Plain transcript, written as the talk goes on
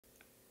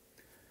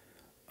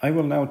I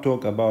will now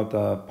talk about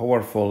a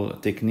powerful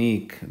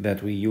technique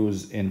that we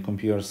use in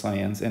computer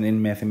science and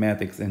in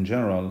mathematics in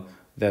general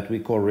that we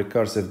call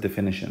recursive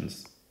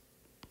definitions.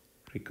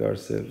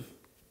 Recursive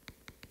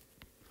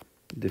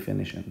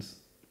definitions.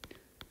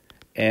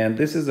 And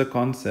this is a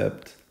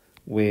concept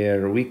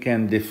where we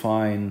can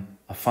define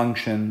a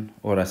function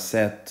or a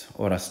set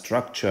or a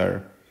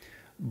structure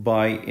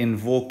by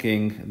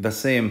invoking the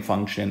same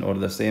function or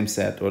the same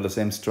set or the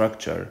same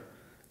structure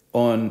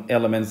on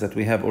elements that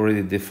we have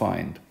already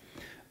defined.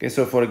 Okay,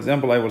 so for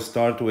example, I will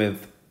start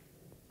with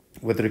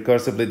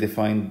recursively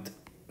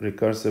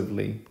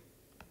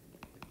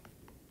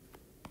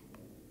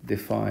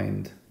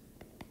defined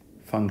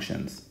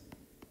functions.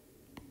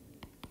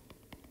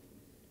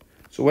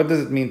 So what does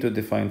it mean to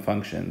define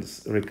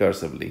functions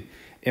recursively?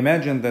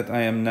 Imagine that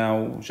I am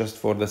now, just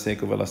for the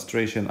sake of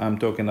illustration, I'm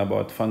talking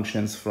about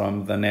functions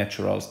from the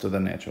naturals to the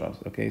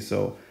naturals. Okay,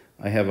 so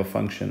I have a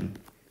function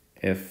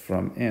f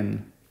from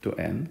n to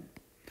n.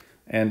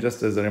 And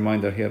just as a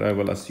reminder here, I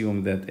will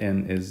assume that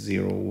n is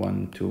 0,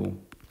 1, 2.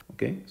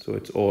 Okay, so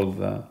it's all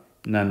the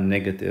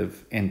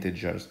non-negative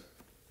integers.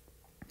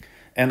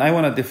 And I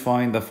want to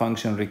define the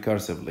function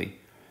recursively.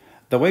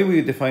 The way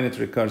we define it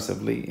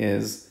recursively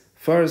is,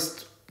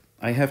 first,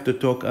 I have to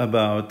talk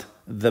about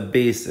the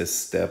basis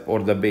step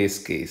or the base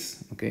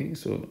case. Okay,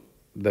 so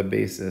the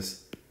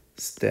basis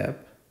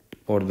step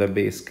or the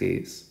base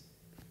case.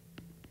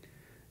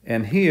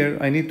 And here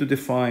I need to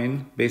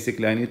define,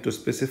 basically I need to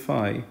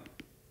specify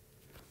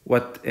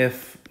what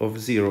f of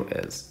 0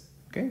 is.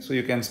 Okay, so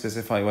you can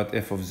specify what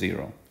f of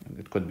 0.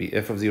 It could be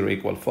f of 0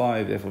 equal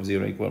 5, f of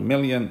 0 equal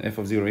million, f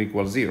of 0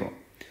 equal 0.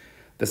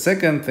 The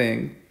second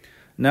thing,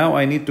 now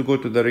I need to go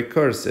to the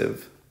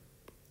recursive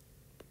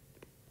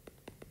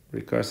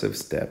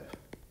step.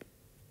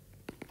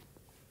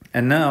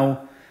 And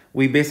now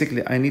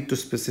I need to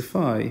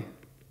specify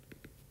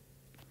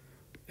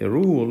a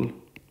rule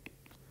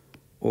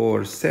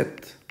or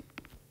set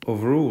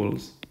of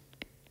rules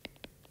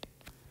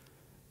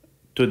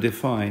to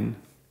define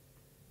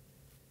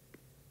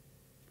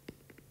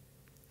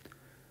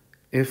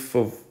f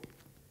of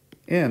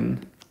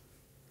n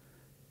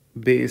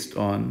based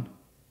on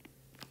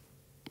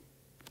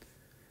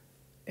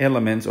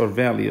elements or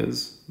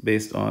values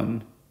based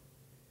on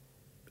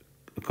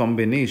a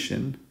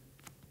combination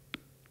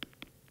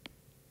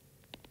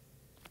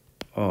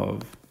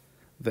of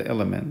the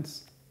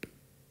elements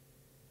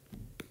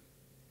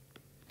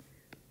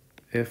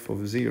f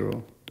of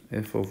 0,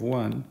 f of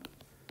 1,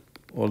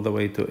 all the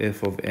way to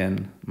f of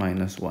n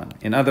minus 1.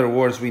 In other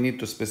words, we need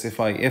to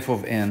specify f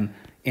of n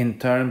in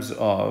terms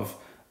of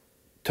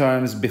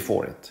terms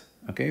before it.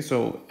 Okay,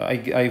 so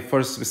I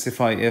first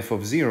specify f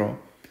of 0,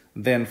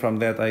 then from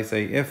that I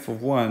say f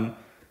of 1,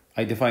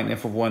 I define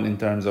f of 1 in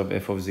terms of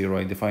f of 0,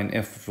 I define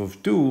f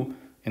of 2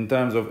 in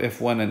terms of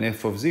f1 and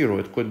f of 0.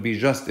 It could be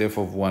just f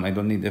of 1, I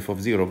don't need f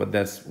of 0, but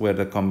that's where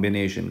the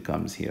combination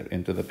comes here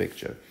into the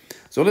picture.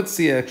 So let's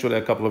see actually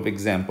a couple of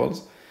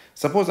examples.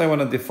 Suppose I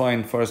want to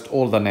define first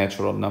all the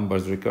natural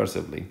numbers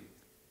recursively.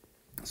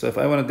 So if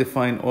I want to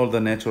define all the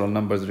natural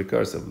numbers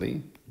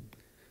recursively,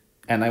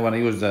 and I want to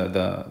use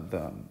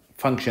the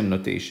function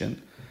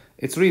notation,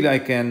 it's really I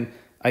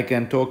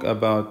can talk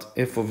about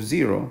f of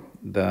 0,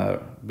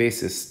 the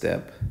basis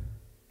step,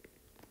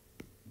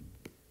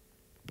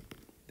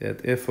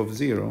 that f of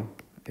 0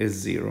 is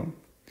 0.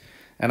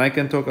 And I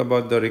can talk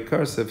about the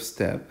recursive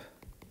step,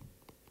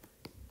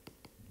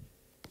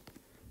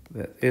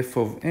 that f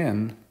of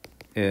n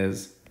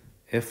is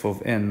f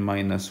of n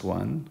minus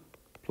 1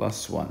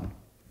 plus 1.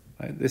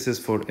 Right? This is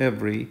for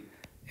every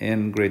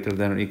n greater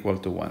than or equal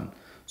to 1.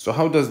 So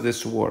how does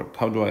this work?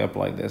 How do I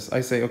apply this?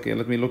 I say, okay,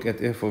 let me look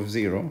at f of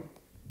 0.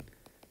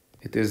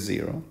 It is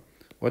 0.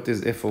 What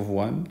is f of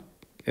 1?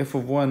 F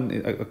of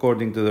 1,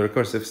 according to the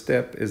recursive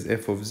step, is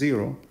f of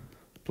 0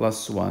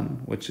 plus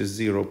 1, which is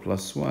 0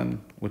 plus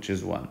 1, which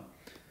is 1.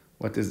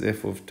 What is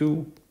f of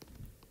 2?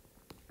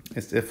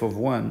 It's f of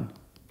 1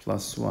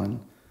 plus 1,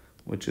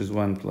 which is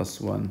 1 plus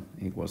 1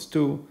 equals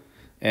 2.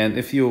 And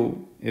if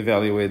you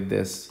evaluate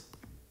this,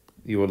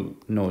 you will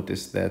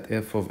notice that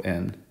f of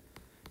n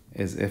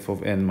is f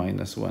of n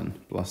minus 1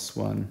 plus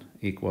 1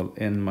 equal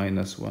n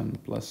minus 1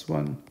 plus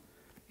 1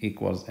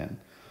 equals n.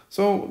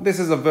 So this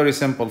is a very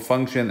simple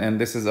function, and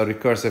this is a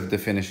recursive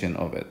definition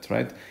of it,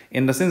 right?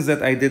 In the sense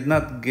that I did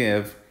not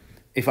give,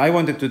 if I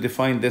wanted to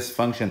define this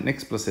function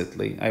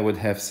explicitly, I would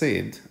have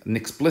said an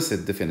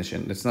explicit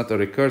definition. It's not a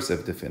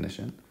recursive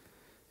definition.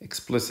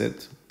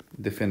 Explicit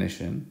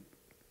definition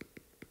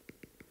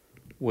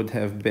would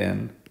have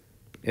been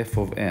f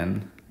of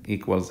n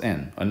equals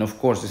n. And of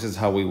course, this is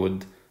how we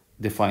would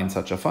define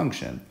such a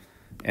function.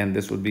 And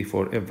this would be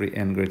for every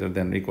n greater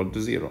than or equal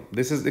to 0.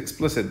 This is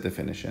explicit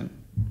definition.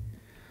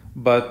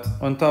 But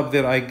on top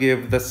there, I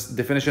give this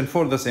definition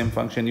for the same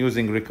function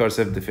using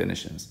recursive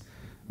definitions.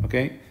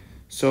 Okay?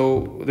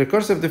 So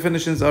recursive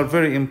definitions are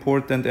very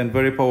important and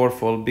very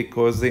powerful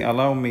because they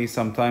allow me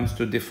sometimes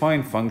to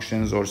define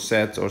functions or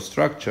sets or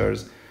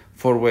structures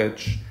for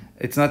which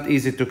it's not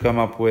easy to come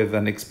up with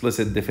an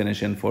explicit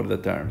definition for the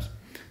terms.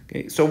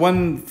 Okay, so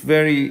one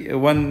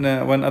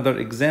other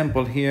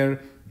example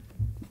here.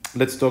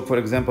 Let's talk, for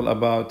example,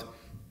 about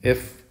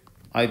if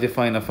I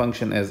define a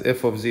function as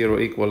f of 0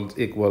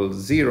 equals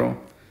 0,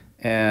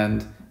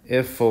 and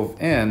f of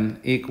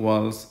n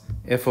equals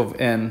f of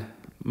n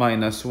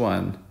minus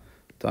 1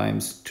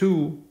 times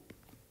 2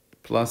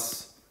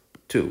 plus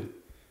 2.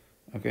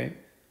 Okay,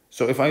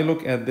 so if I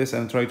look at this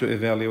and try to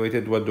evaluate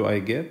it, what do I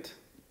get?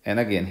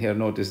 And again, here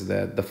notice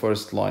that the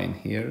first line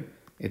here,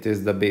 it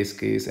is the base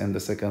case, and the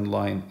second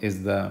line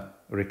is the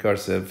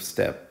recursive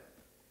step.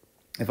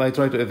 If I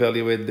try to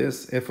evaluate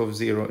this, f of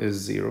 0 is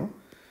 0.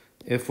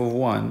 F of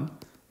 1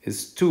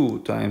 is 2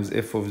 times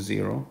f of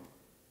 0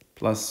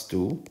 plus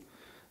 2.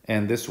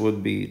 And this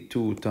would be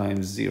 2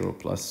 times 0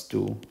 plus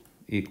 2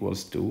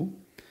 equals 2.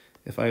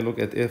 If I look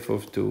at f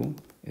of 2,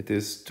 it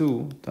is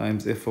 2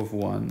 times f of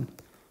 1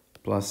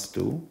 plus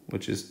 2,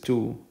 which is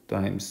 2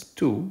 times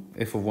 2.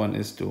 F of 1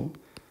 is 2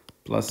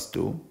 plus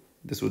 2.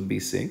 This would be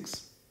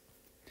 6.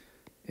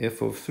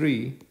 F of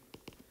 3,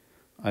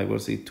 I will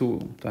see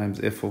 2 times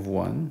f of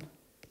 1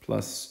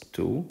 plus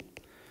 2.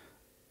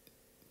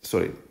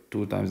 Sorry,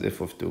 2 times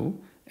f of 2.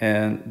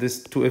 And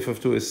this 2f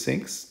of 2 is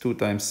 6. 2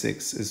 times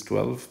 6 is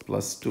 12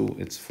 plus 2,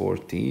 it's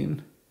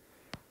 14.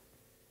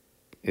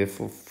 F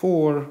of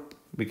 4,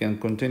 we can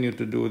continue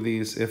to do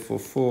these. F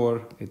of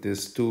 4, it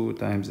is 2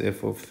 times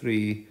f of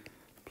 3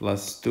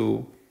 plus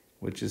 2,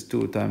 which is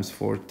 2 times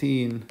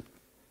 14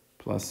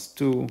 plus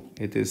 2,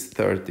 it is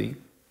 30,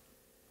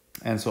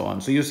 and so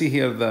on. So you see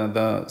here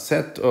the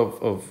set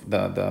of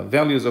the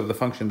values of the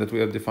function that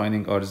we are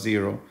defining are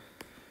 0,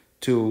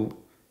 2,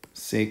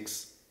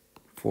 6,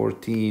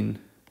 14,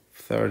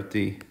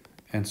 30,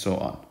 and so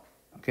on.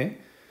 Okay,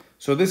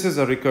 so this is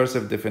a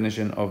recursive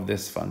definition of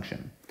this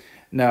function.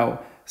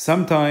 Now,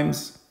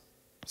 sometimes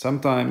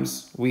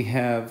we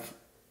have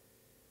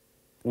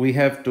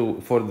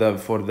to, for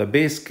the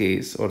base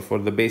case or for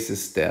the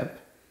basis step,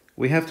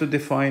 we have to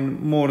define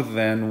more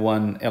than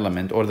one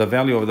element, or the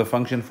value of the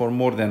function for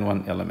more than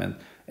one element.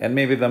 And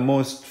maybe the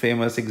most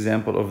famous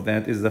example of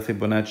that is the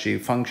Fibonacci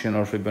function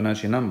or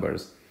Fibonacci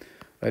numbers.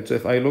 Right? So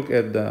if I look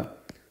at the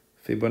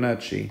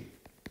Fibonacci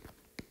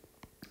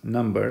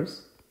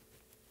numbers,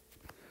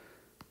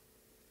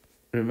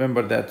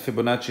 remember that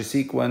Fibonacci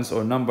sequence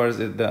or numbers,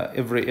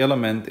 every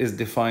element is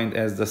defined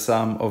as the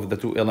sum of the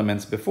two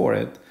elements before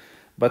it.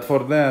 But for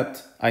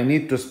that, I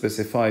need to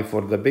specify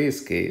for the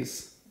base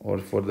case or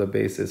for the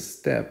basis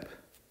step,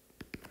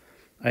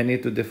 I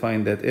need to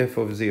define that f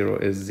of 0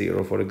 is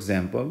 0, for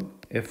example,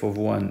 f of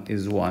 1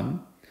 is 1.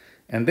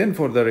 And then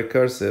for the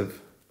recursive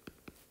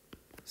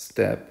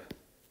step,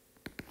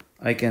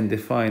 I can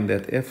define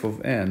that f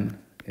of n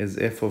is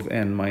f of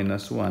n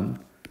minus 1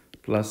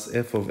 plus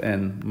f of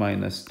n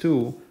minus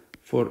 2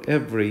 for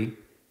every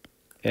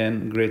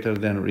n greater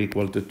than or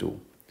equal to 2.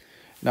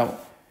 Now,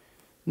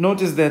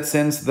 notice that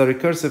since the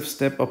recursive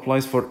step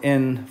applies for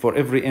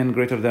every n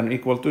greater than or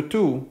equal to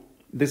 2,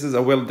 this is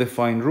a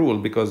well-defined rule,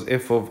 because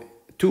f of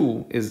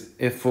 2 is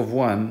f of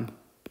 1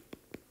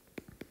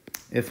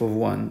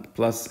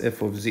 plus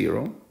f of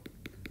 0.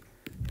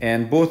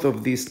 And both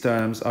of these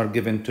terms are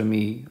given to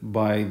me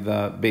by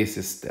the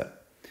basis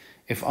step.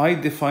 If I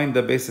define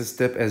the basis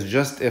step as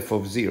just f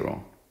of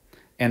 0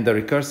 and the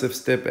recursive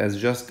step as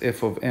just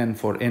f of n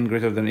for n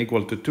greater than or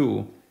equal to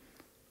 2,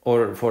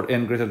 or for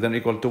n greater than or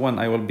equal to 1,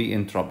 I will be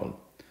in trouble.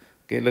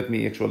 Okay, let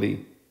me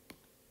actually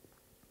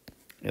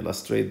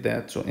illustrate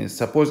that. So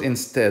suppose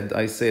instead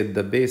I said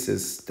the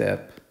basis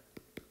step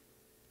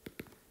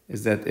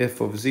is that f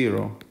of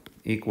 0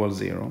 equals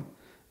 0,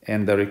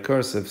 and the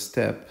recursive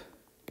step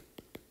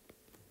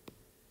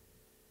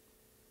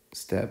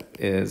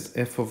is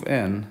f of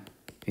n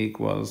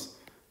equals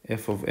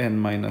f of n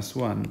minus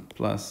 1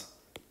 plus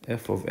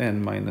f of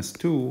n minus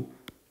 2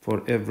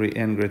 for every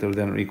n greater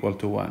than or equal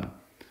to 1.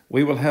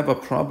 We will have a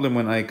problem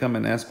when I come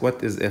and ask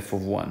what is f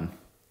of 1.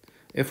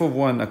 F of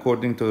 1,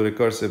 according to the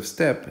recursive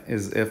step,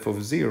 is f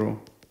of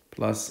 0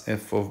 plus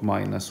f of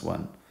minus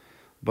 1.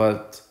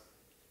 But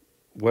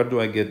where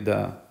do I get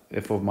the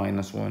f of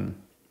minus 1?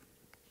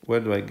 Where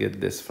do I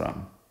get this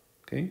from?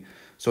 Okay,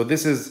 so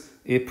this is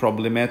a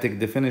problematic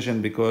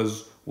definition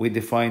because we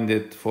defined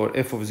it for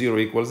f of 0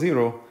 equals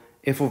 0.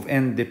 F of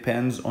n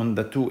depends on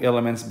the two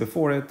elements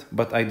before it,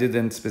 but I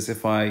didn't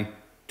specify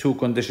two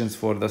conditions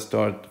for the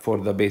start for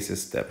the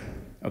basis step.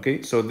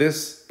 Okay, so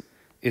this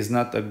is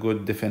not a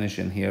good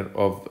definition here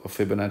of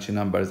Fibonacci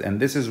numbers, and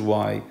this is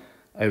why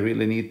I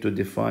really need to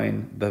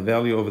define the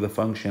value of the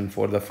function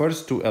for the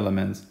first two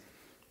elements,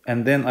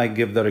 and then I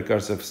give the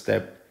recursive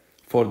step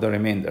for the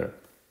remainder.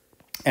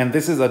 And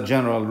this is a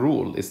general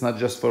rule, it's not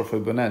just for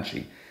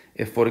Fibonacci.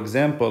 If, for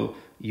example,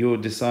 you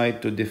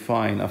decide to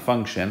define a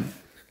function,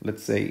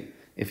 let's say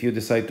if you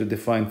decide to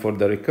define for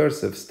the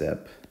recursive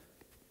step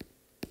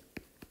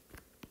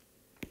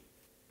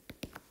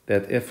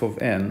that f of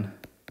n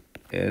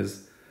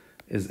is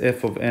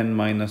f of n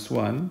minus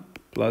 1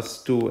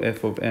 plus 2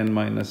 f of n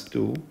minus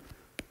 2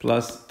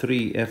 plus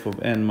 3 f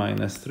of n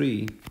minus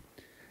 3.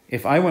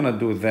 If I want to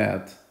do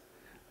that,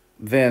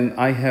 then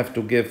I have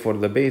to give for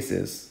the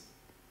basis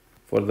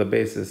for the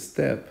basis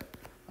step,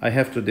 I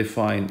have to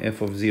define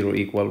f of 0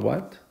 equal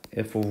what,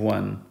 f of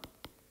 1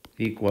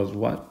 equals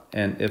what,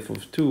 and f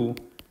of 2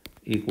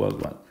 equals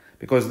what.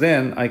 Because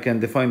then I can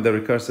define the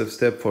recursive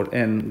step for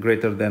n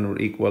greater than or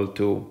equal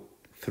to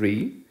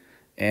 3.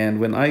 And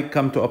when I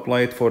come to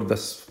apply it for the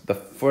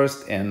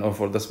first n, or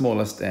for the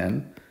smallest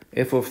n,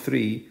 f of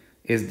 3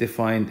 is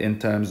defined in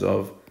terms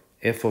of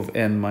f of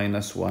n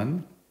minus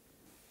 1.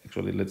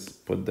 Actually, let's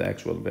put the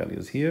actual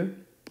values here.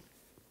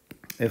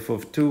 F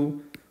of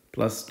 2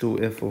 plus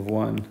 2f of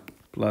 1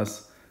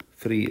 plus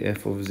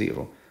 3f of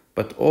 0.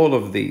 But all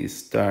of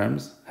these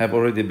terms have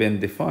already been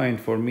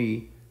defined for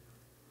me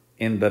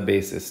in the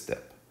basis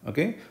step.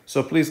 Okay,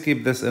 so please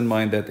keep this in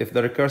mind, that if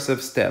the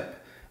recursive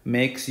step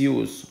makes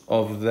use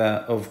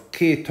of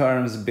k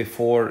terms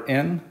before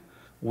n,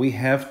 we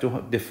have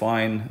to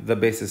define the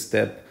basis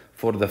step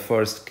for the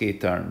first k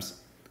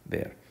terms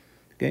there.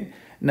 Okay,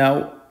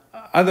 now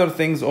other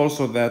things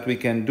also that we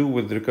can do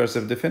with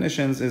recursive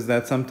definitions is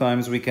that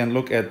sometimes we can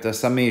look at the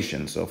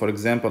summation. So for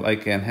example, I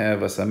can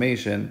have a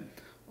summation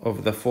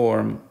of the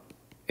form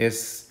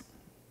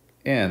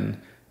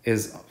Sn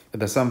is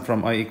the sum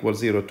from I equals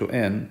 0 to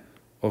n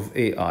of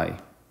ai.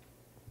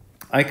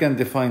 I can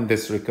define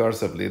this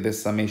recursively,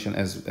 this summation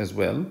as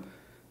well.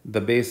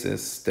 The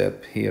basis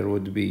step here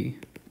would be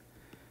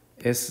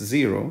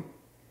S0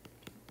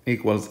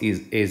 equals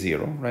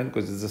a0, right?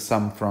 Because it's a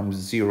sum from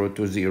 0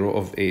 to 0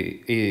 of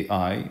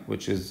ai,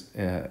 which is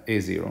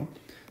a0.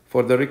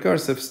 For the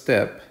recursive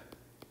step,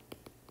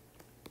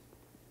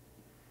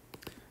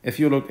 if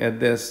you look at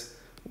this,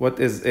 what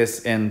is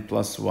Sn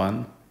plus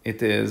 1?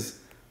 It is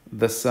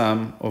the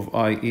sum of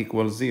I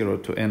equals 0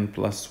 to n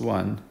plus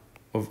 1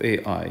 of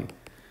ai,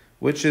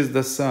 which is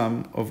the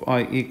sum of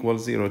I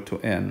equals 0 to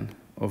n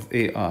of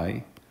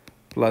ai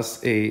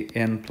plus a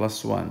n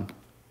plus 1.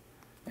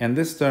 And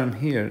this term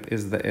here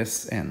is the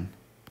Sn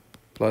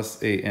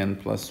plus a n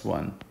plus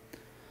 1.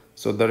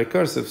 So the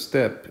recursive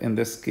step in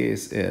this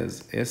case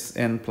is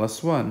Sn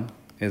plus 1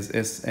 is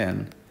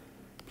Sn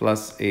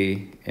plus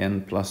a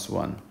n plus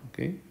 1.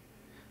 Okay,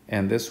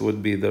 and this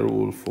would be the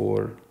rule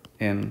for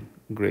n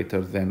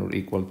greater than or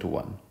equal to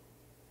 1.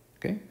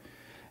 Okay,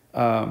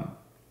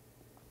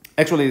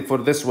 actually for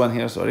this one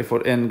here, sorry,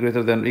 for n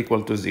greater than or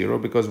equal to 0,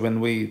 because when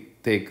we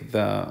take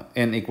the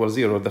n equals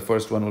 0, the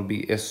first one will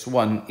be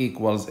S1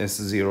 equals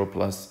S0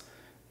 plus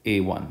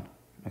A1.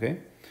 Okay,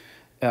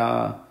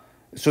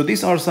 so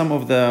these are some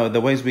of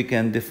the ways we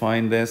can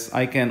define this.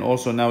 I can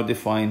also now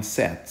define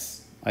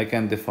sets. I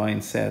can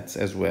define sets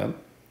as well.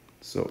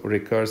 So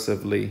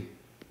recursively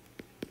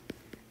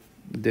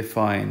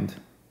defined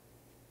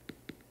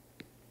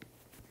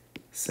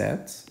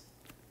sets.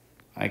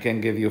 I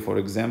can give you, for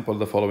example,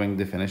 the following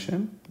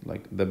definition,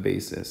 like the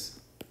basis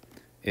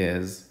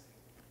is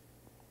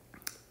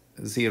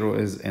 0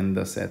 is in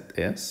the set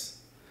S.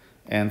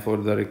 And for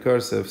the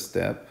recursive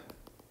step,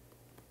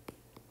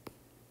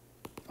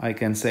 I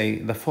can say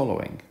the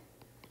following.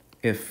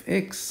 If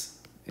x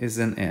is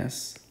an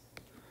S,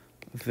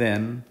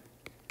 then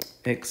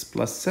x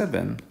plus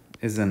 7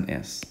 is an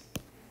S.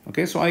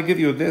 Okay, so I give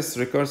you this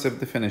recursive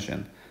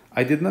definition.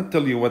 I did not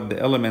tell you what the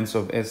elements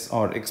of S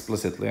are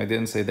explicitly. I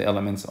didn't say the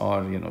elements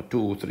are,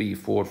 2, 3,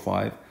 4,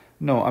 5.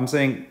 No, I'm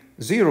saying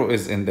 0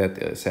 is in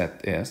that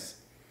set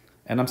S.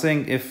 And I'm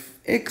saying if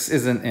x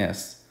is an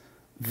S,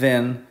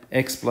 then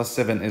x plus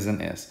 7 is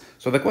an S.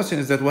 So the question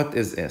is that what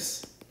is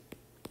S?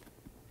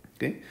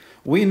 Okay,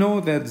 we know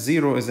that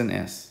 0 is an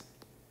S,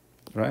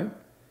 right?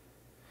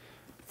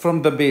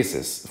 From the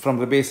basis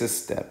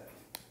step.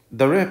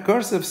 The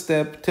recursive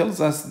step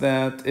tells us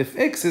that if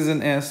x is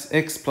an S,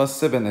 x plus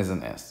 7 is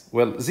an S.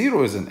 Well,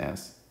 0 is an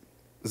S.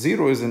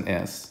 0 is an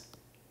S.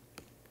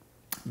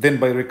 Then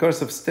by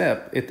recursive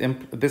step,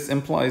 this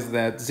implies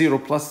that 0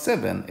 plus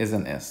 7 is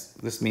an S.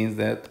 This means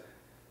that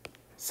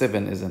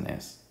 7 is an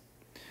S.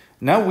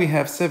 Now we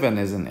have 7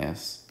 is an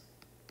S.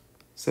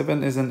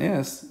 7 is an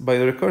S. By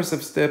the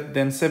recursive step,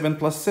 then 7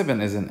 plus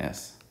 7 is an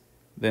S.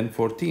 Then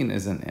 14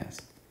 is an S.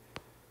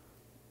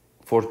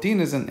 14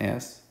 is an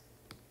S.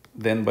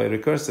 Then by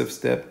recursive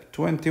step,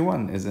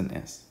 21 is an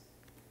S.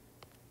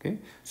 Okay,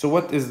 so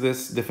what is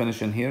this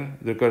definition here?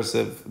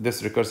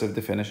 This recursive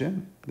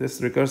definition?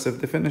 This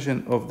recursive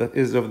definition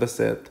is of the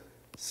set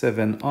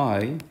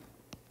 7i,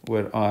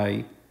 where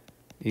I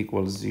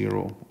equals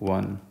 0,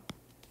 1.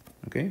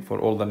 Okay, for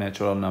all the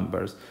natural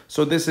numbers.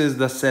 So this is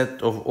the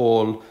set of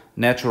all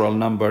natural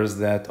numbers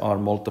that are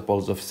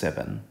multiples of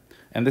 7.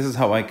 And this is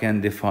how I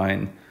can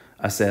define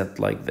a set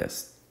like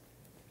this.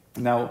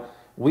 Now,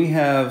 we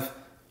have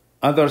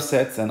other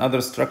sets and other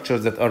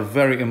structures that are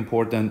very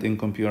important in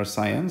computer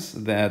science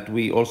that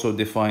we also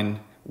define.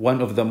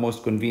 One of the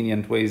most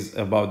convenient ways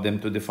about them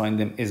to define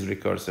them is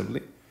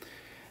recursively.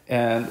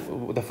 And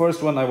the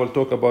first one I will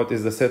talk about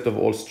is the set of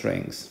all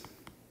strings.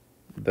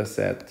 The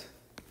set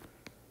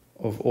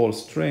of all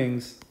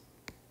strings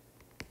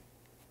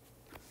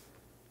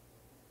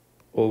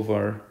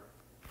over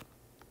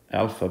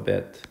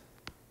alphabet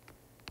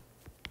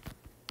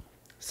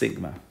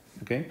sigma.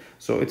 Okay,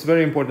 so it's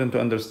very important to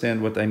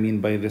understand what I mean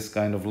by this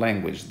kind of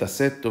language, the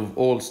set of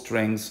all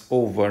strings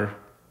over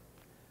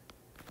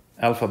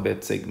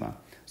alphabet sigma.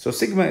 So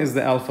sigma is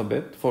the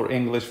alphabet. For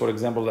English, for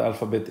example, the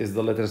alphabet is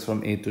the letters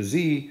from A to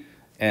Z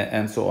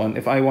and so on.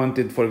 If I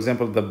wanted, for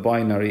example, the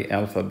binary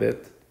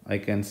alphabet, I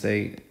can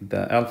say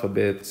the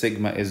alphabet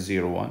sigma is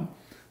 0, 1.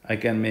 I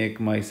can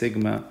make my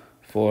sigma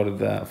for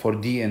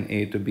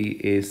DNA to be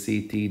A,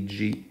 C, T,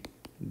 G,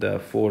 the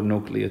 4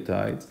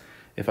 nucleotides.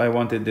 If I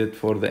wanted it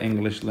for the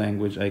English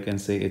language, I can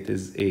say it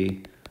is A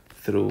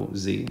through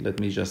Z. Let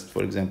me just,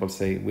 for example,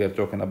 say we are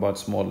talking about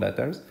small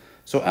letters.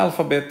 So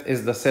alphabet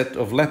is the set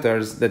of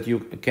letters that you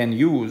can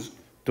use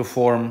to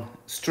form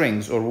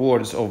strings or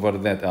words over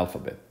that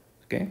alphabet,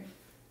 okay?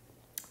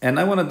 And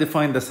I want to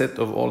define the set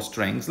of all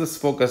strings. Let's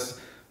focus,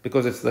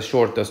 because it's the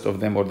shortest of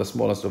them or the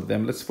smallest of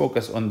them, let's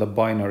focus on the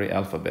binary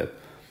alphabet.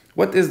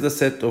 What is the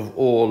set of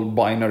all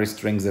binary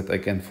strings that I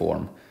can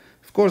form?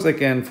 Of course, I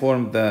can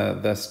form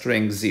the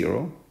string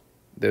 0.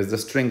 There's the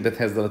string that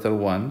has the letter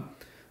 1.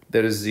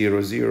 There is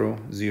 0, 0,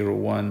 0,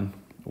 1,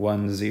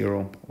 1,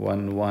 0,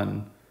 1,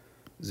 1,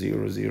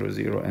 0, 0,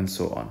 0, and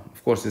so on.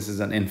 Of course, this is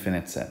an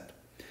infinite set.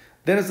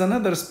 There is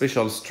another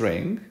special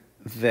string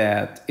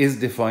that is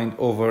defined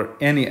over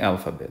any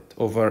alphabet,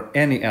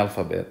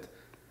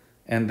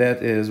 and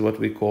that is what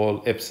we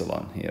call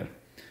epsilon here.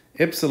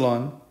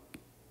 Epsilon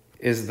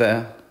is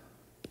the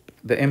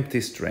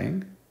empty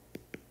string.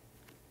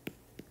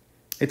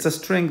 It's a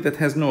string that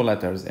has no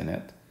letters in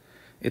it.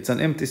 It's an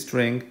empty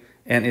string,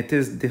 and it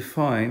is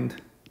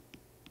defined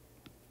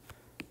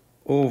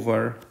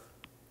over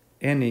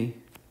any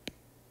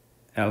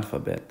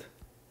alphabet,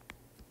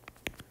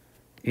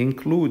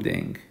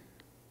 including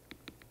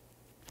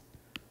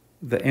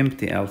the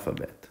empty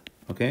alphabet,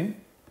 okay?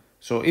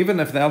 So even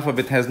if the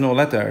alphabet has no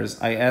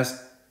letters, I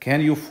ask,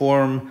 can you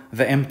form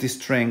the empty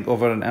string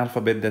over an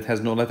alphabet that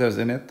has no letters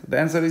in it? The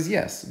answer is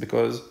yes,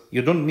 because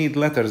you don't need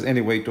letters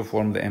anyway to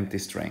form the empty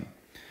string.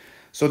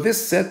 So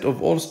this set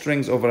of all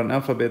strings over an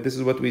alphabet, this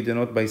is what we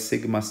denote by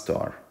sigma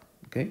star,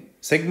 okay?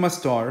 Sigma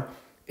star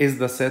is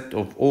the set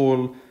of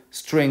all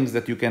strings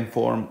that you can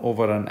form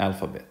over an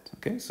alphabet,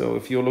 okay? So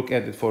if you look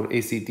at it for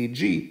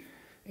ACTG,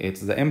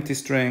 it's the empty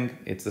string,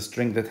 it's the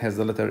string that has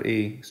the letter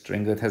A,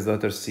 string that has the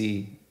letter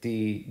C,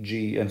 T,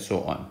 G, and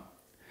so on.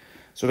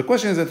 So the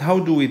question is that how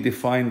do we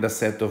define the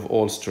set of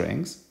all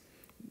strings?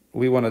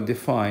 I want to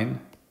define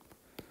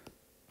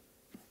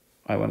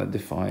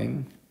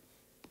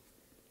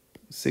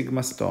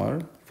sigma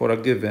star for a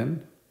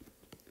given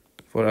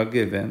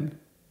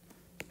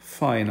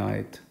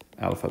finite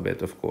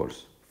alphabet, of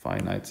course,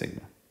 finite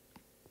sigma.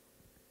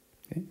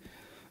 Okay.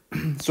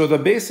 So the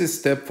basis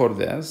step for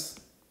this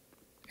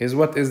is,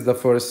 what is the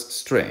first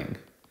string?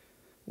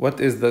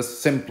 What is the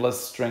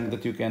simplest string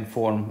that you can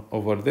form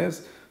over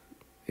this?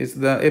 It's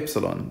the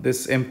epsilon,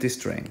 this empty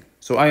string.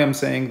 So I am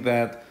saying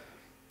that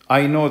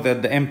I know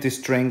that the empty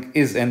string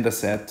is in the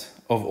set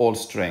of all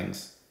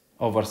strings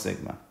over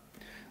sigma.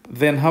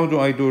 Then how do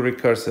I do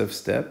recursive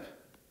step?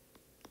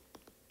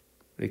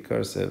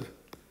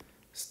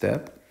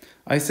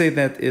 I say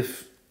that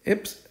if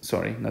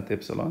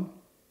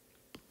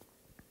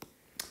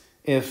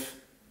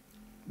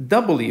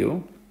W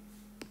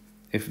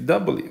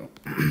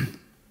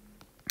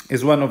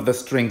is one of the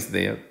strings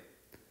there,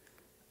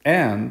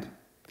 and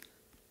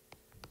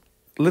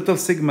little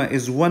sigma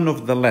is one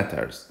of the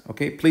letters,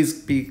 okay? Please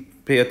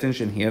pay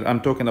attention here. I'm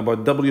talking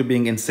about W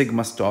being in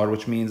sigma star,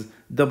 which means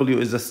W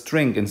is a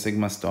string in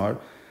sigma star,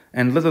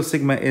 and little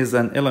sigma is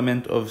an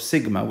element of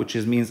sigma, which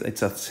means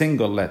it's a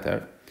single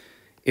letter.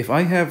 If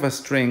I have a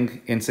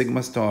string in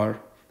sigma star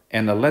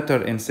and a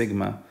letter in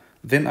sigma,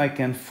 then I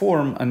can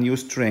form a new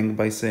string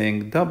by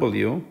saying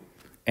W,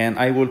 and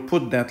I will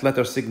put that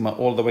letter sigma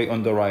all the way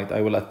on the right.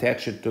 I will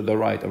attach it to the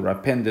right or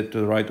append it to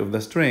the right of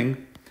the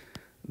string.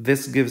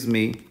 This gives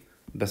me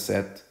the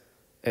set,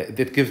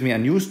 that gives me a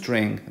new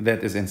string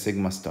that is in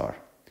sigma star.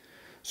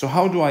 So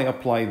how do I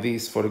apply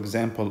these, for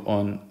example,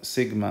 on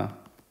sigma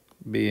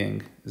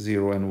being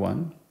 0 and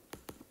 1?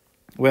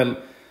 Well,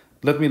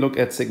 let me look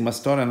at sigma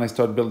star and I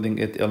start building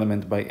it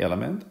element by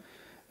element.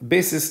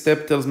 Basis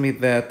step tells me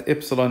that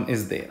epsilon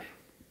is there,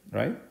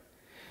 right?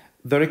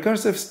 The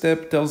recursive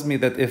step tells me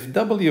that if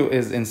W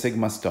is in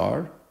sigma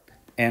star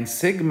and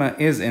sigma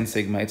is in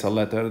sigma, it's a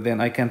letter, then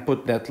I can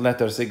put that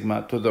letter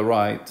sigma to the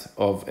right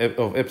of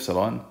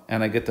epsilon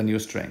and I get a new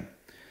string.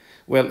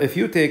 Well, if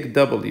you take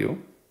W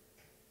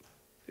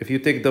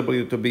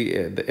to be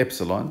the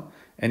epsilon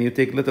and you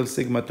take little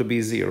sigma to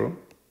be 0,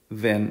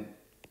 then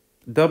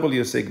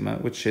W sigma,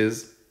 which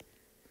is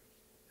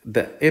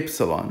the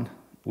epsilon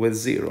with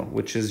 0,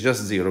 which is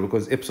just 0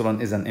 because epsilon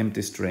is an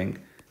empty string,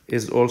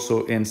 is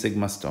also in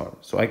sigma star.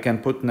 So I can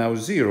put now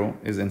 0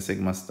 is in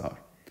sigma star.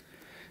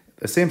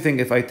 The same thing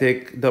if I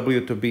take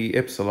W to be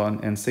epsilon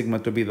and sigma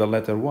to be the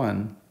letter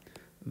 1,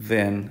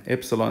 then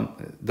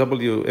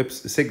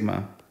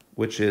sigma,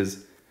 which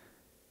is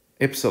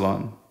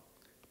epsilon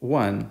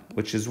 1,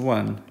 which is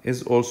 1,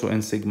 is also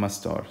in sigma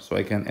star. So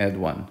I can add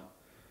 1.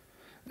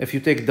 If you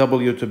take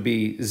W to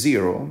be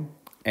 0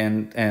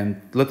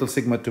 and little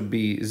sigma to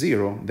be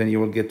 0, then you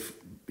will get,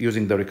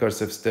 using the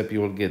recursive step,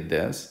 you will get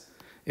this.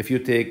 If you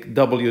take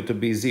W to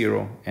be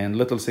 0 and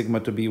little sigma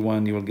to be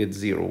 1, you will get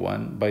 0,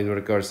 1 by the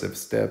recursive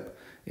step.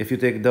 If you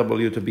take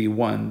W to be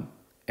 1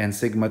 and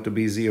sigma to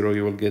be 0,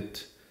 you will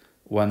get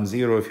 1,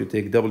 0. If you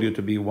take W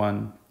to be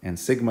 1 and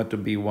sigma to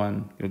be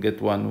 1, you'll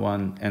get 1,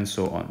 1, and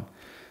so on.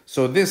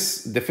 So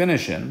this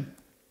definition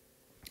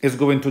is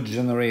going to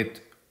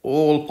generate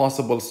all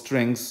possible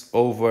strings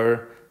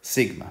over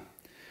sigma.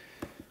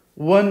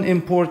 One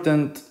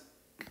important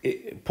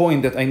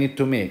point that I need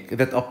to make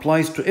that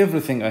applies to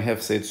everything I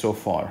have said so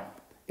far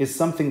is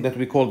something that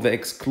we call the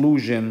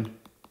exclusion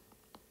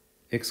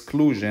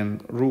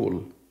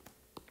rule.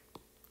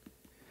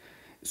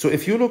 So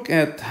if you look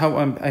at how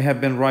I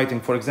have been writing,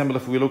 for example,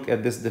 if we look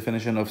at this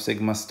definition of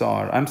sigma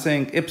star, I'm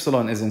saying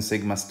epsilon is in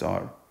sigma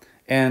star.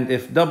 And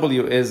if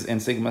W is in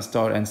sigma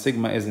star and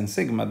sigma is in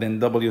sigma, then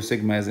W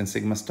sigma is in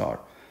sigma star.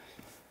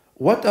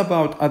 What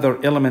about other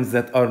elements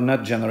that are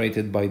not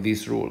generated by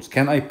these rules?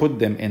 Can I put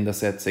them in the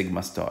set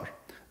sigma star?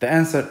 The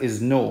answer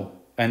is no.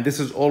 And this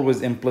is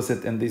always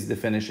implicit in these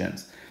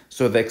definitions.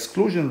 So the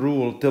exclusion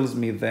rule tells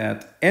me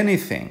that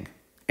anything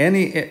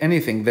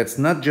that's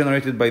not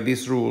generated by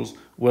these rules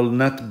will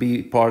not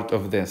be part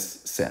of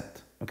this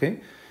set.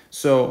 Okay?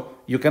 So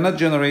you cannot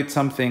generate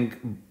something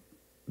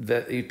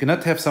that you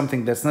cannot have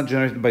something that's not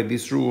generated by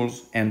these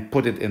rules and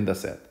put it in the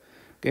set.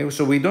 Okay,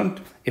 so we don't,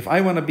 if I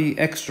want to be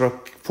extra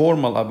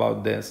formal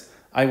about this,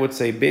 I would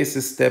say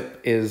basis step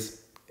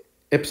is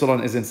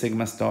epsilon is in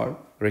sigma star,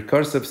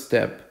 recursive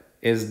step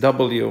is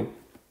W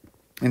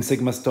in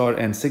sigma star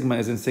and sigma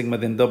is in sigma,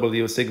 then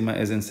W sigma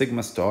is in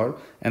sigma star,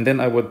 and then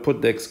I would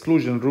put the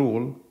exclusion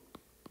rule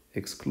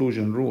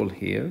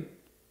here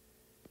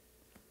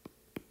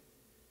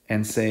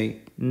and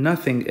say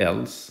nothing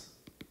else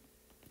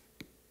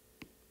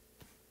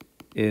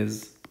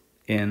is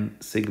in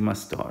sigma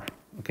star.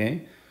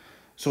 Okay,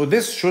 so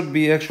this should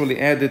be actually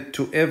added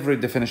to every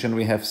definition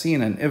we have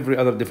seen and every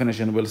other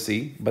definition we'll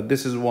see, but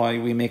this is why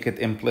we make it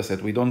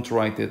implicit. We don't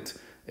write it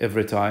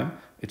every time.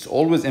 It's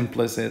always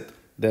implicit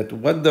that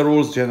what the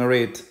rules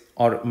generate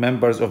are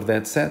members of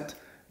that set.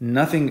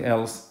 Nothing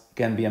else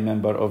can be a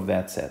member of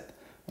that set.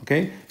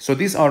 Okay, so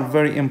these are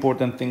very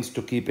important things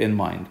to keep in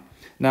mind.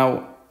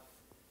 Now,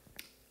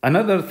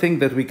 another thing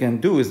that we can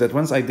do is that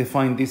once I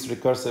define these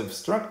recursive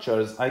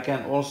structures, I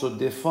can also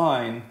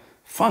define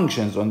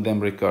functions on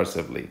them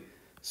recursively.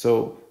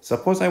 So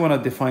suppose I want to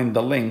define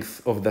the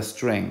length of the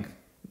string,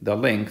 the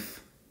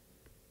length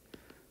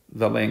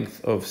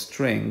of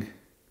string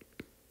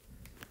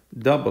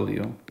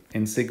W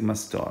in sigma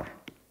star.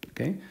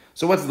 Okay,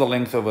 so what's the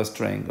length of a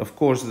string? Of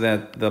course,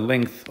 that the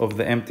length of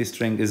the empty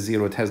string is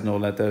 0, it has no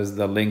letters.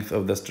 The length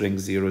of the string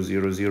 0,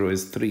 0, 0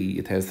 is 3,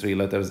 it has 3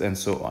 letters, and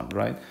so on,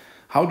 right?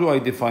 How do I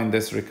define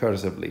this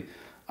recursively?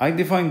 I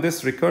define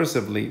this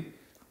recursively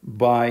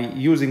by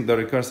using the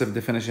recursive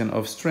definition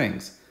of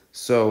strings.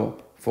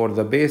 So for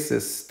the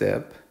basis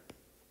step,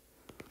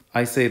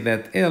 I say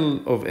that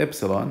L of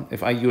epsilon,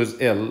 if I use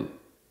L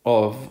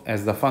of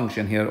as the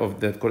function here of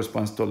that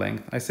corresponds to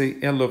length, I say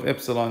L of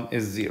epsilon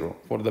is 0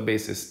 for the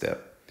basis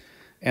step.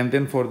 And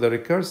then for the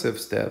recursive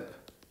step,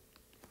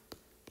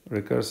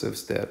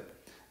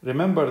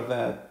 remember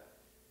that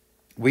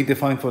we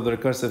define for the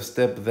recursive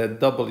step that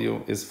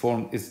W is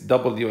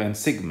W and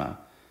sigma,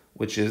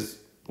 which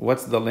is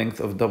what's the length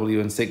of W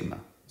and sigma.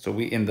 So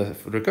we, in the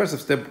recursive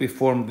step, we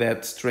form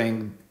that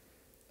string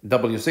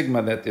W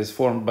sigma that is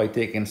formed by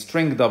taking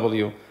string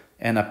W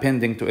and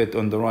appending to it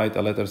on the right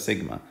a letter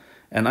sigma.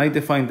 And I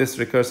define this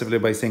recursively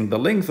by saying the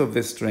length of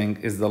this string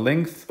is the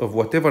length of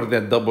whatever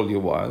that W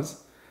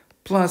was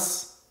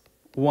plus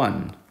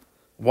 1.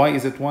 Why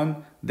is it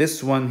 1?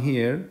 This one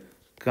here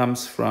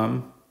comes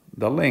from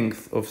the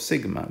length of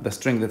sigma. The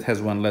string that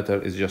has one letter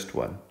is just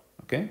 1.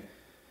 Okay?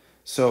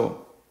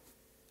 So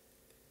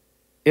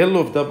L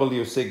of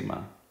W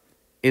sigma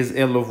is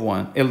L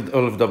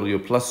of W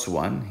plus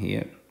 1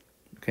 here.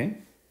 Okay?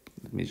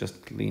 Let me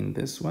just clean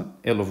this one.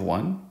 L of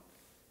 1,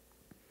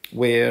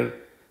 where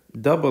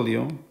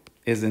W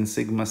is in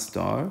sigma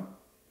star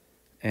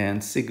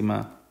and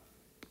sigma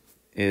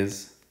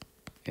is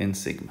in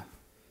sigma.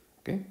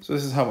 Okay, so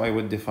this is how I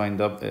would define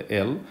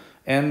L,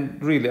 and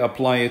really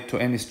apply it to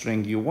any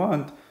string you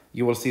want.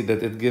 You will see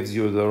that it gives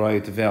you the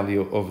right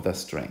value of the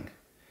string.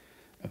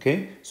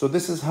 Okay, so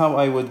this is how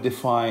I would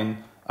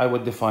define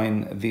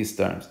these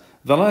terms.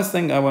 The last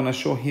thing I want to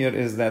show here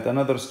is that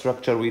another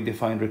structure we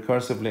define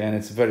recursively, and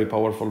it's very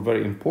powerful,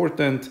 very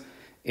important,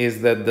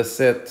 is that the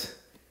set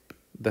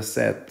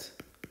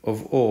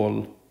of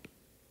all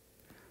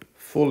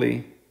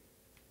fully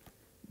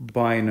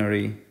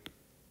binary,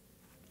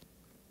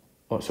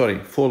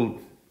 full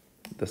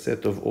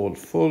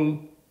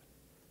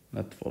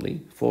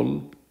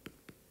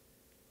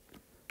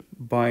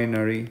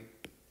binary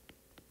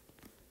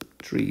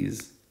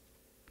trees,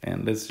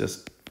 and let's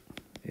just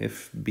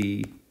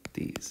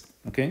FBTs.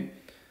 Okay,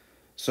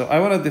 so I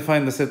want to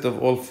define the set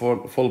of all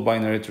full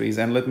binary trees,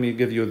 and let me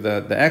give you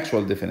the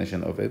actual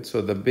definition of it.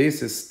 So the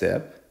basis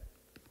step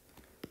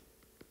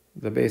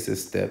the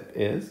basis step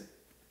is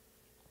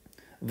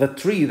the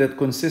tree that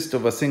consists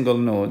of a single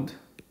node,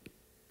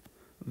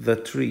 the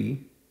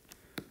tree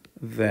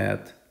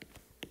that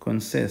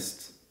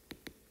consists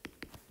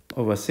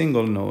of a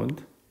single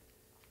node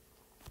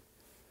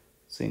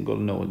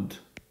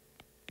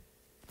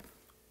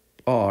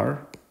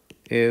R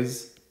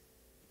is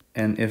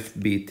an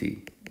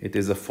FBT. It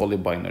is a fully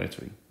binary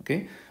tree.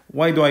 Okay.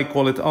 Why do I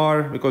call it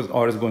R? Because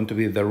R is going to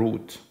be the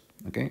root.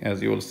 Okay,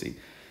 as you will see.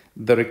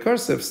 The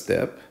recursive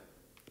step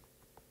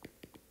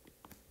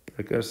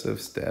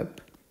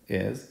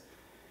is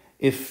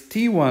if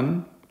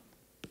T1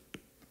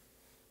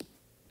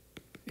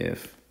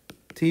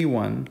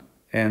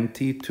 and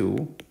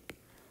T2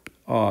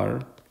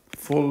 are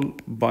full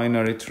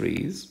binary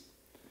trees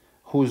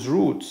whose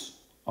roots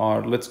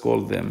are, let's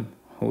call them,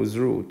 whose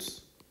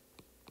roots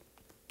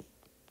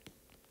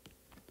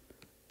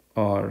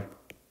are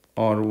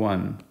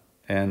R1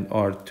 and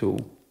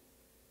R2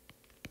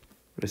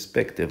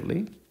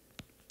 respectively.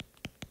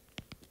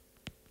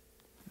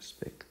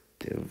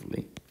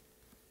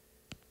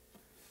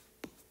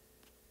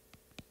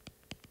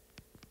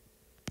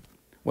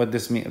 What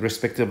this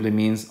respectively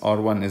means,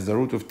 R1 is the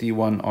root of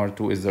T1,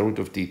 R2 is the root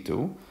of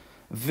T2.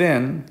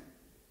 Then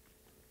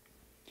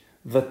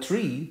the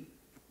tree,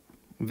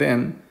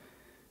 then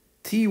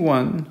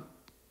T1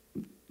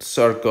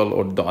 circle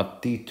or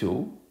dot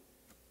T2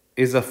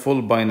 is a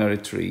full binary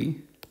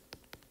tree,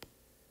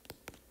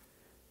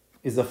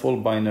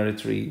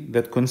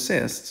 that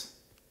consists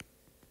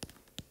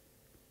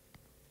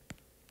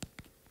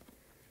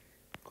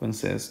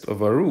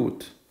of a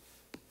root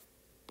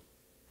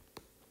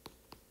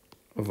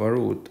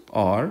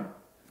R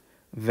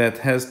that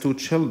has two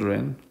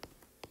children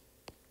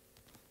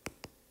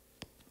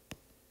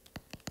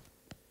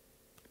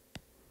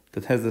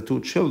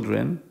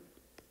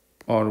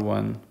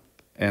R1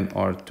 and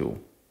R2.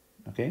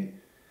 Okay,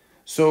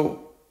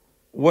 so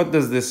what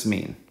does this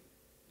mean?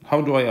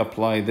 How do I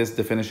apply this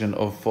definition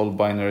of full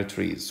binary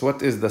trees?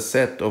 What is the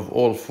set of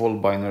all full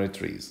binary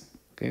trees?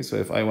 Okay, so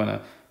if I want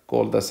to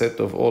call the set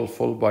of all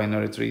full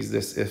binary trees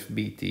this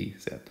FBT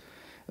set,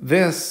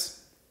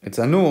 this, it's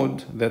a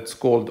node that's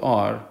called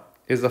R,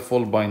 is a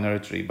full binary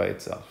tree by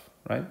itself,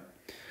 right?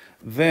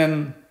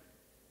 Then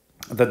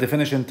the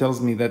definition tells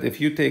me that if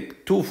you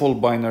take two full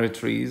binary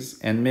trees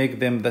and make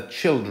them the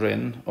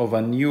children of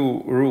a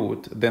new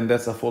root, then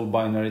that's a full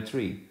binary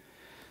tree.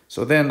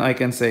 So then I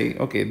can say,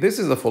 okay, this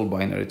is a full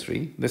binary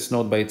tree. This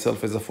node by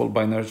itself is a full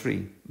binary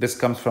tree. This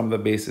comes from the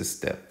basis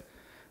step.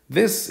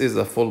 This is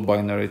a full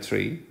binary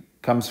tree,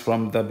 comes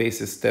from the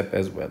basis step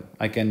as well.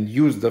 I can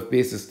use the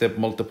basis step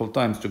multiple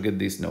times to get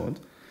these nodes.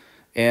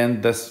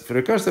 And the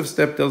recursive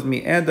step tells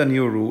me add a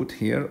new root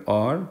here,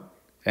 R,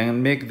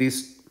 and make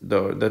these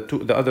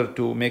the other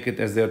two, make it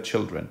as their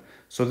children.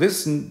 So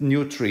this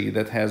new tree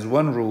that has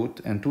one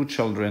root and two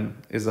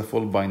children is a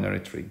full binary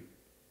tree.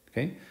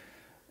 Okay.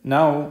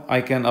 Now I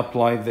can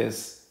apply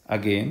this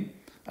again.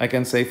 I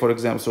can say, for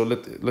example, so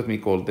let me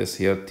call this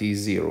here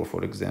T0,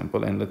 for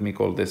example, and let me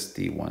call this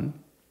T1.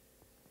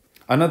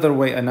 Another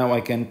way, and now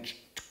I can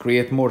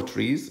create more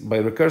trees. By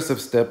recursive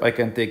step, I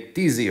can take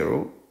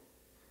T0.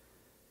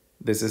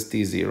 This is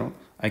T0.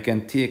 I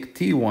can take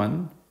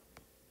T1.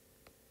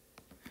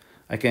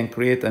 I can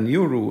create a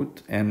new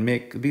root and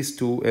make these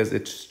two as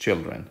its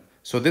children.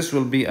 So this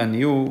will be a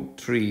new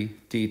tree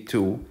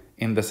T2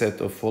 in the set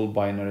of full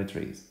binary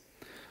trees.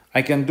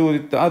 I can do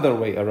it the other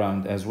way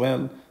around as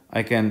well.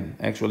 I can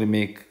actually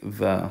make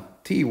the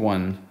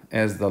T1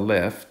 as the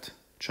left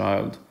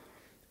child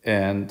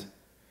and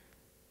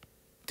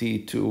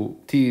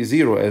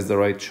T0 as the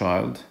right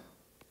child.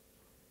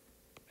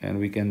 And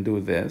we can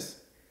do this.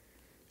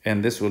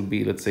 And this will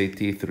be, let's say,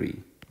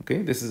 T3.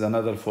 Okay, this is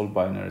another full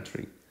binary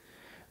tree.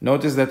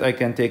 Notice that I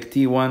can take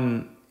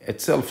T1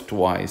 itself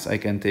twice. I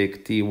can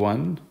take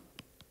T1,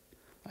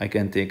 I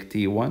can take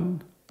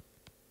T1,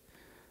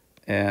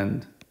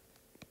 and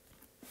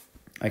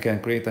I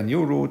can create a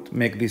new root,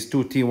 make these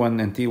two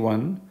T1 and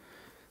T1.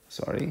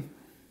 Sorry.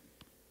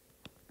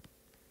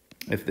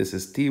 If this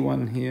is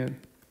T1 here,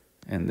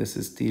 and this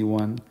is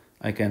T1,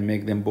 I can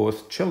make them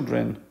both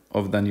children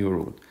of the new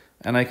root.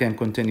 And I can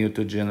continue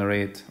to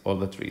generate all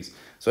the trees.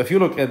 So if you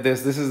look at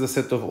this, this is the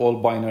set of all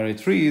binary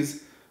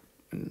trees,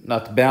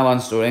 not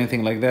balanced or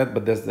anything like that,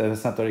 but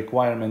that's not a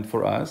requirement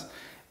for us.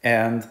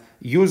 And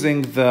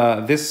using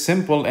this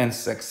simple and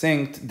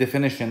succinct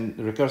definition,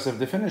 recursive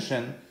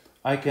definition,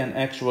 I can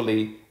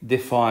actually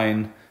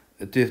define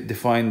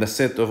the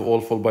set of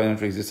all full binary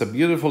trees. It's a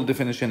beautiful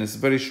definition. It's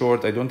very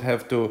short. I don't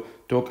have to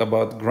talk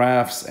about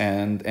graphs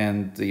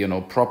and you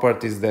know,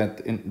 properties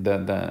that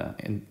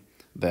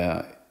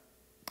the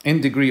in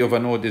degree of a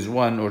node is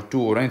 1 or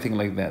 2 or anything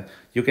like that.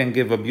 You can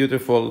give a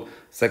beautiful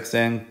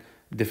succinct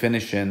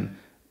definition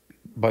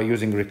by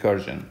using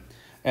recursion.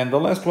 And the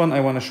last one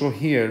I want to show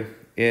here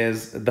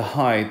is the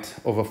height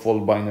of a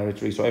full binary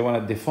tree. So I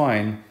want to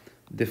define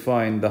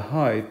the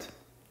height,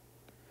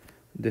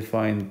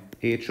 define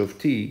h of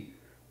t,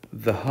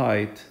 the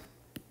height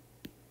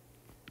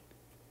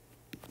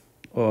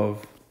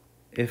of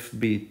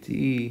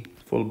FBT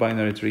full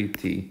binary tree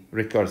T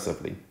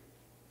recursively.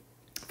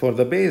 For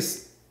the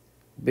basis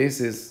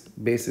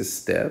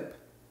step,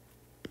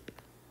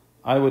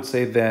 I would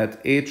say that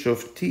h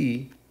of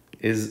t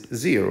is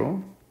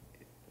 0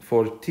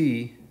 for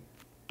t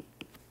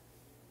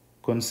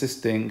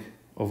consisting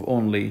of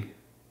only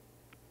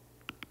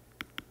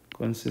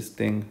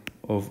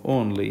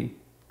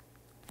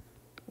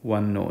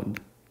one node.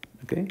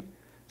 Okay,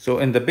 so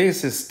in the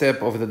basis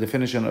step of the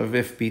definition of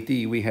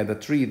FPT, we had a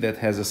tree that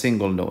has a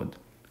single node.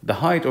 The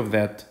height of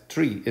that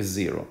tree is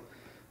 0.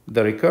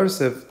 The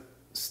recursive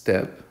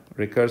step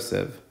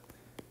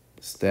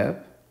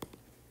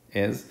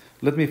is,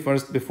 let me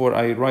first, before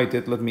I write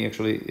it, let me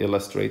actually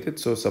illustrate it.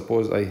 So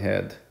suppose I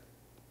had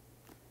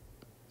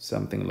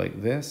something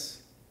like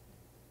this.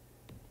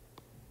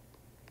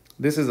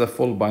 This is a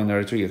full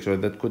binary tree actually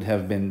that could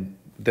have been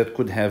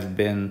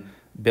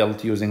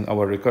built using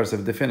our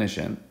recursive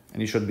definition,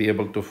 and you should be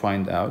able to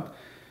find out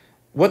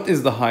what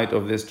is the height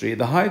of this tree.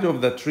 The height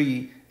of the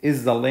tree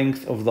is the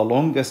length of the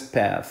longest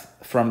path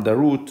from the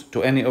root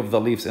to any of the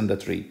leaves in the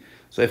tree.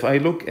 So if I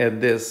look at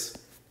this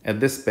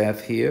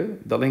path here,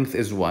 the length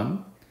is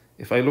 1.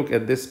 If I look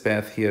at this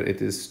path here,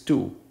 it is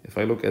 2. If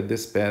I look at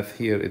this path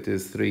here, it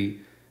is 3.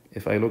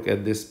 If I look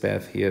at this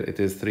path here, it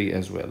is 3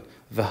 as well.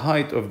 The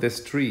height of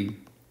this tree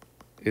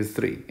is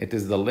 3. It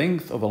is the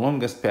length of the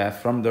longest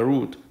path from the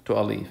root to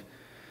a leaf.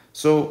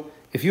 So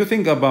if you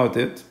think about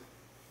it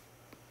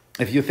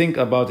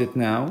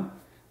now,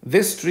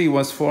 this tree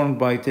was formed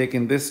by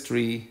taking this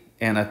tree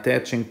and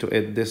attaching to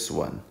it this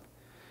one.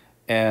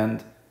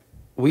 And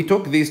we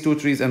took these two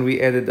trees and we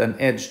added an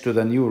edge to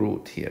the new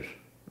root here,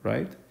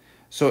 right?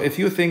 So if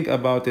you think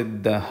about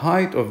it, the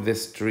height of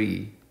this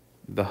tree,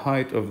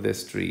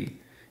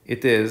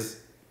 it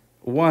is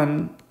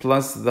 1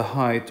 plus the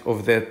height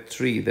of that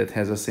tree that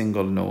has a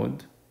single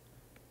node,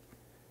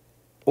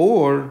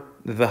 or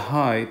the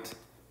height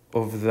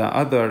of the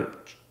other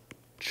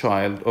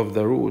child of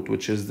the root,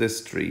 which is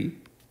this tree.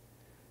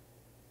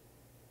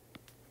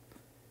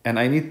 And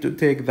I need to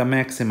take the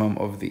maximum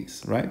of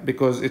these, right?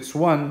 Because it's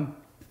 1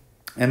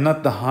 and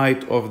not the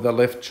height of the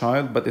left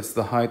child, but it's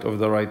the height of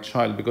the right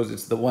child because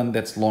it's the one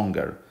that's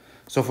longer.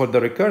 So for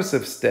the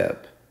recursive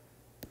step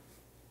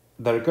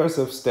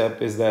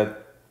is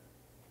that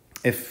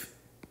if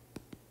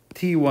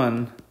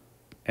T1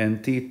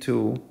 and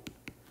T2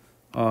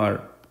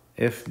 are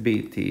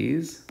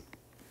FBTs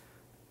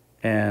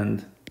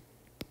and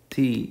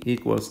T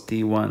equals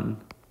T1,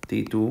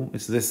 T2,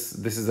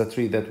 this is a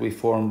tree that we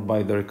formed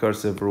by the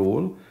recursive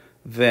rule,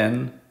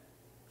 then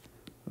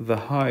the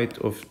height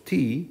of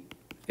T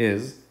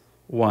is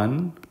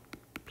 1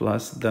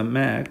 plus the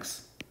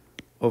max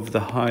of the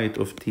height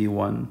of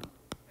T1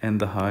 and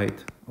the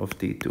height of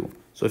T2.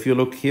 So if you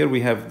look here,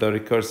 we have the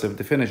recursive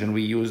definition.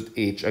 We used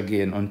H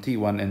again on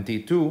T1 and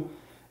T2,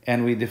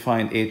 and we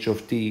defined H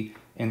of T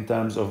in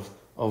terms of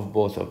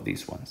both of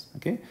these ones,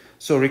 okay?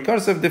 So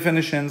recursive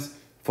definitions,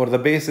 for the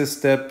basis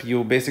step,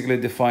 you basically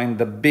define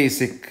the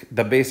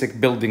basic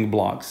building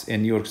blocks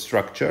in your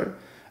structure.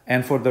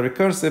 And for the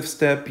recursive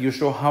step, you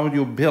show how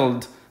you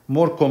build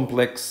more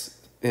complex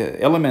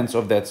elements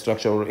of that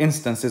structure or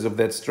instances of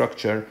that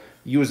structure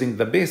using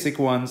the basic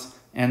ones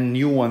and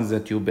new ones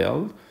that you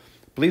build.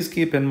 Please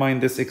keep in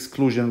mind this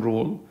exclusion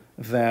rule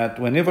that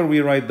whenever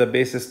we write the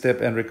basis step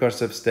and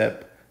recursive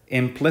step,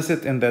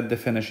 implicit in that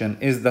definition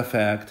is the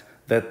fact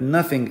that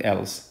nothing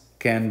else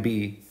can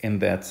be in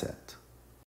that set.